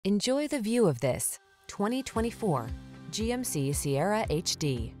Enjoy the view of this 2024 GMC Sierra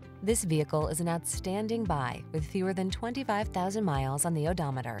HD. This vehicle is an outstanding buy with fewer than 25,000 miles on the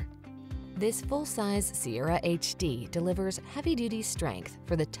odometer. This full-size Sierra HD delivers heavy-duty strength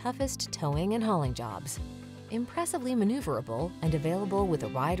for the toughest towing and hauling jobs. Impressively maneuverable and available with a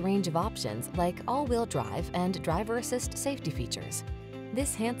wide range of options like all-wheel drive and driver assist safety features.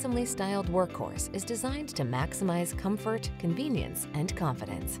 This handsomely styled workhorse is designed to maximize comfort, convenience, and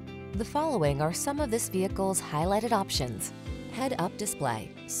confidence. The following are some of this vehicle's highlighted options: head-up display,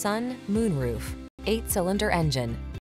 sun, moonroof, 8-cylinder engine,